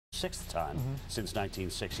6th time since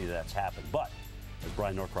 1960 that's happened. But as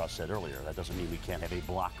Brian Norcross said earlier, that doesn't mean we can't have a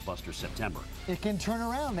blockbuster September. It can turn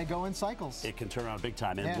around. They go in cycles. It can turn around big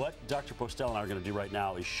time. And what Dr. Postel and I are going to do right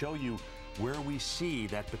now is show you where we see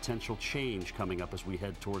that potential change coming up as we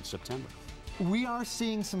head towards September. We are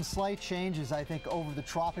seeing some slight changes, I think, over the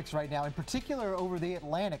tropics right now, in particular over the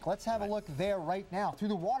Atlantic. Let's have a look there right now through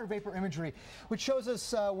the water vapor imagery, which shows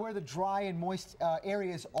us where the dry and moist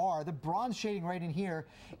areas are. The bronze shading right in here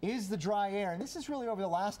is the dry air, and this is really over the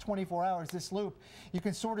last 24 hours, this loop. You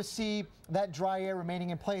can sort of see that dry air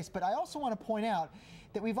remaining in place, but I also want to point out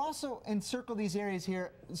that we've also encircled these areas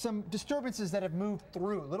here, some disturbances that have moved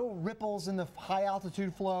through, little ripples in the high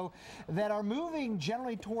altitude flow that are moving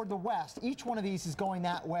generally toward the west. Each one of these is going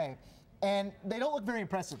that way. And they don't look very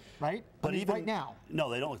impressive, right? But even right now. No,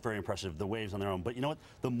 they don't look very impressive, the waves on their own. But you know what?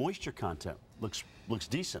 The moisture content looks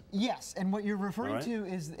decent. Yes, and what you're referring to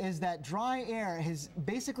is that dry air has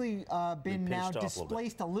basically been now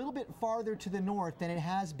displaced a little bit farther to the north than it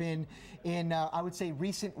has been in, I would say,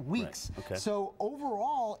 recent weeks. Right. Okay. So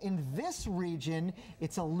overall, in this region,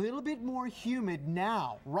 it's a little bit more humid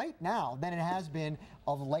now, right now, than it has been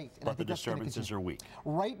of late. And but the disturbances are weak.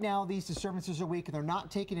 Right now, these disturbances are weak, and they're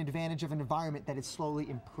not taking advantage of an environment that is slowly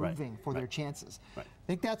improving for their chances. I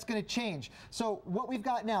think that's going to change. So what we've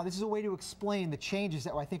got now, this is a way to explain the changes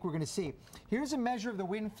that I think we're going to see. Here's a measure of the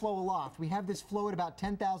wind flow aloft. We have this flow at about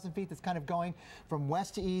 10,000 feet that's kind of going from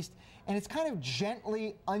west to east, and it's kind of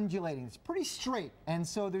gently undulating. It's pretty straight, and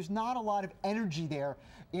so there's not a lot of energy there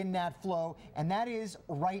in that flow, and that is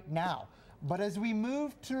right now. But as we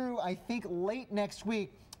move through, I think, late next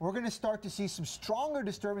week, we're going to start to see some stronger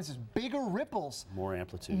disturbances, bigger ripples. More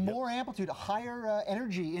amplitude. More amplitude, higher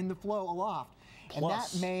energy in the flow aloft. And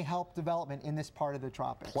that may help development in this part of the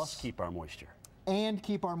tropics. Plus keep our moisture. And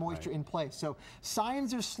keep our moisture in place. So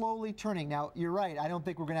signs are slowly turning. Now, you're right, I don't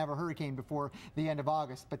think we're going to have a hurricane before the end of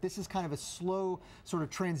August, but this is kind of a slow sort of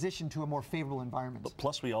transition to a more favorable environment. But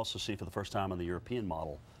plus we also see for the first time on the European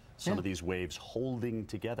model some of these waves holding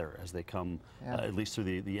together as they come, at least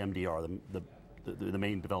through the MDR, the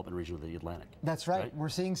main development region of the Atlantic. That's right. We're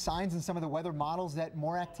seeing signs in some of the weather models that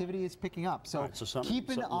more activity is picking up. So, keep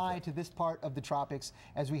an eye to this part of the tropics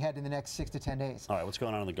as we head in the next 6 to 10 days. All right, what's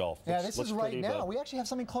going on in the Gulf? Yeah, this is right now. We actually have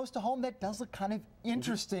something close to home that does look kind of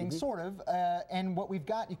interesting, sort of. And what we've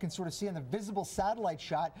got, you can sort of see on the visible satellite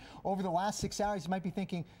shot over the last 6 hours, you might be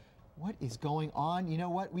thinking, what is going on? You know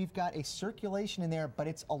what? We've got a circulation in there, but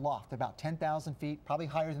it's aloft, about 10,000 feet, probably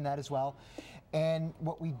higher than that as well. And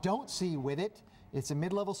what we don't see with it, it's a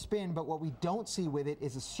mid-level spin, but what we don't see with it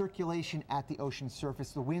is a circulation at the ocean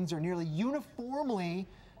surface. The winds are nearly uniformly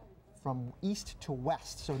from east to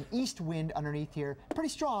west. So an east wind underneath here, pretty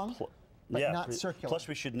strong. But not circular. Plus,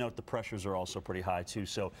 we should note the pressures are also pretty high, too,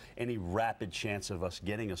 so any rapid chance of us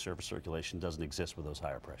getting a surface circulation doesn't exist with those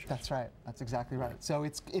higher pressures. That's right. That's exactly right. So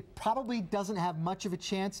it probably doesn't have much of a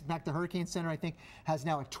chance. In fact, the Hurricane Center, I think, has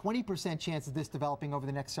now a 20% chance of this developing over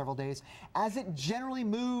the next several days as it generally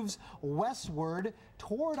moves westward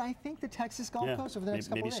toward, I think, the Texas Gulf Coast over the next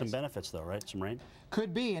couple of days. Maybe some benefits, though, right? Some rain?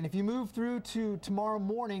 Could be. And if you move through to tomorrow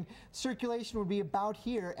morning, circulation would be about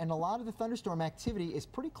here, and a lot of the thunderstorm activity is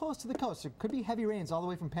pretty close to the coast. There could be heavy rains all the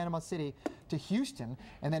way from Panama City to Houston,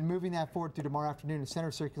 and then moving that forward through tomorrow afternoon. The center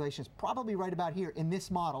of circulation is probably right about here in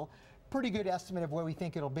this model. Pretty good estimate of where we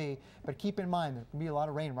think it'll be, but keep in mind there can be a lot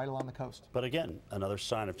of rain right along the coast. But again, another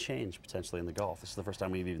sign of change potentially in the Gulf. This is the first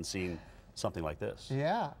time we've even seen something like this.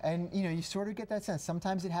 Yeah, and you know, you sort of get that sense.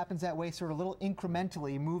 Sometimes it happens that way, sort of a little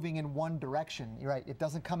incrementally moving in one direction. You're right, it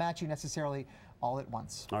doesn't come at you necessarily all at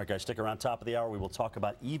once. All right, guys, stick around. Top of the hour, we will talk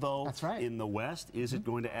about Evo in the west. Is it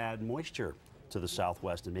going to add moisture to the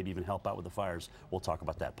southwest and maybe even help out with the fires? We'll talk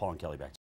about that. Paul and Kelly back.